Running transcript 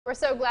We're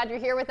so glad you're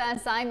here with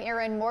us. I'm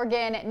Erin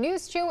Morgan.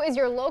 News 2 is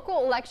your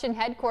local election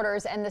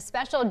headquarters, and the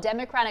special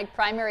Democratic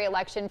primary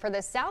election for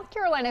the South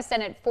Carolina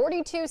Senate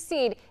 42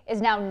 seat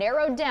is now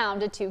narrowed down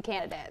to 2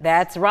 candidates.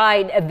 That's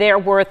right. There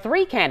were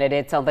 3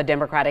 candidates on the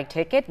Democratic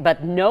ticket,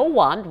 but no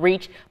one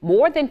reached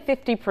more than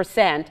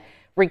 50%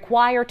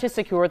 required to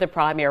secure the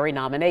primary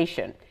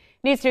nomination.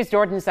 News 2's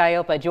Jordan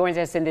Sayopa joins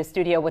us in the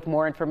studio with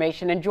more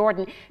information. And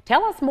Jordan,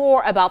 tell us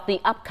more about the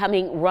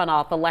upcoming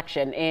runoff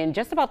election in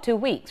just about 2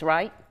 weeks,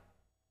 right?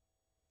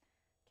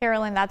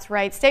 Carolyn, that's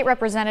right. State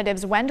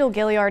Representatives Wendell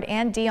Gilliard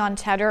and Dion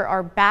Tedder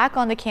are back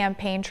on the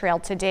campaign trail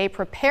today,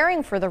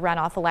 preparing for the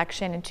runoff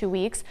election in 2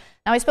 weeks.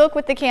 Now, I spoke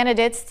with the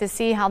candidates to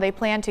see how they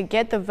plan to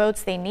get the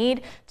votes they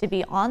need to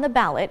be on the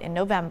ballot in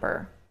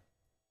November.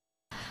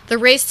 The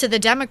race to the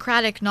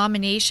Democratic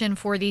nomination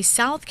for the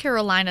South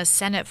Carolina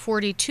Senate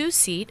 42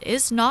 seat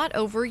is not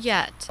over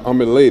yet. I'm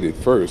elated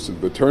first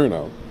at the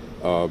turnout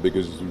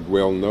because you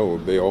well know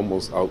they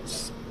almost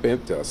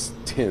outspent us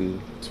 10-1.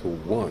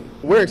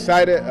 We're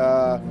excited.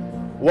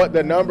 What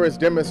the numbers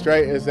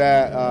demonstrate is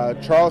that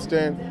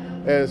Charleston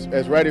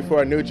is ready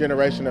for a new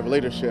generation of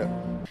leadership.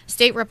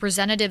 State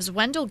Representatives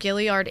Wendell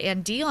Gilliard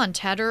and Dion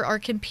Tedder are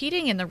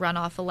competing in the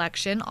runoff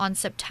election on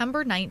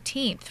September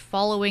 19th,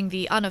 following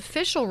the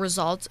unofficial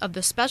results of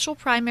the special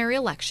primary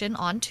election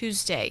on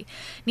Tuesday.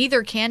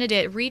 Neither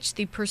candidate reached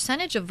the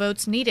percentage of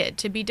votes needed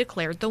to be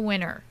declared the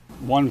winner.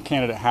 One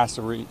candidate has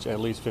to reach at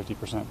least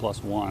 50%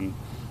 plus one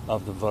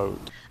of the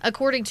vote.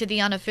 According to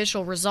the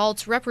unofficial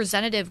results,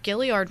 Representative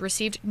Gilliard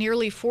received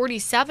nearly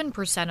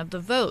 47% of the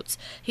votes.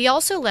 He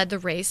also led the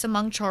race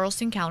among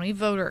Charleston County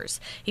voters.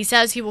 He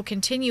says he will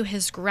continue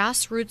his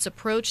grassroots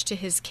approach to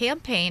his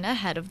campaign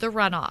ahead of the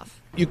runoff.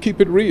 You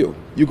keep it real.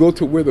 You go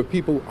to where the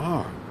people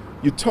are.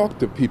 You talk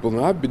to people,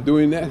 and I've been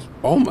doing that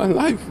all my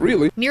life,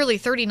 really. Nearly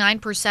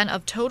 39%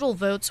 of total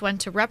votes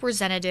went to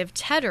Representative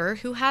Tedder,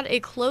 who had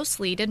a close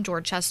lead in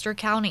Dorchester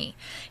County.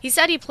 He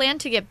said he planned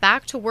to get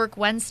back to work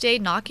Wednesday,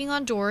 knocking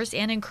on doors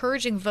and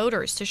encouraging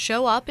voters to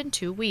show up in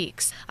 2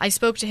 weeks. I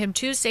spoke to him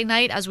Tuesday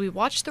night as we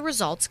watched the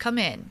results come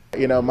in.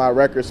 You know, my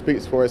record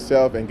speaks for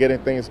itself and getting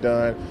things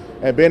done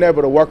and being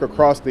able to work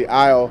across the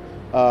aisle.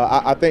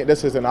 I think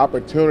this is an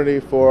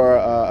opportunity for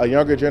a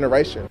younger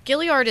generation.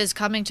 Gilliard is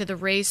coming to the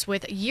race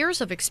with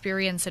years of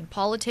experience in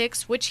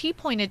politics, which he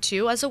pointed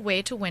to as a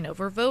way to win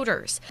over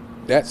voters.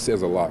 That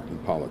says a lot in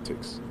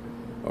politics.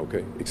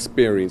 Okay,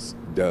 experience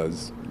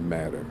does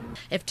matter.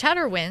 If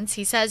Tedder wins,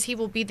 he says he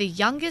will be the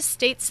youngest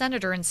state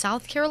senator in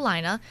South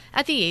Carolina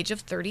at the age of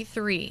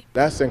 33.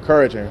 That's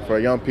encouraging for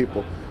young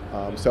people.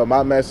 So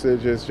my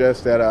message is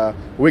just that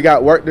we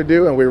got work to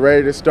do and we're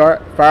ready to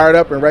start, fired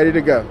up and ready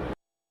to go.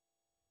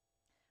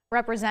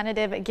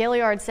 Representative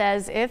Gilliard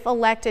says if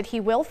elected, he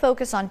will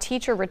focus on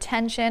teacher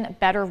retention,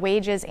 better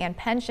wages and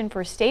pension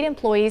for state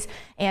employees,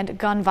 and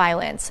gun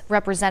violence.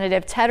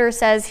 Representative Tedder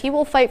says he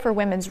will fight for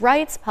women's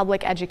rights,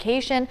 public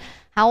education,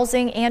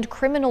 housing, and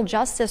criminal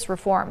justice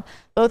reform.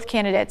 Both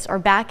candidates are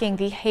backing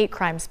the hate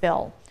crimes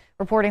bill.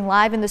 Reporting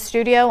live in the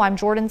studio, I'm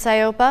Jordan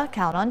Sayopa.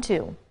 Count on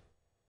 2.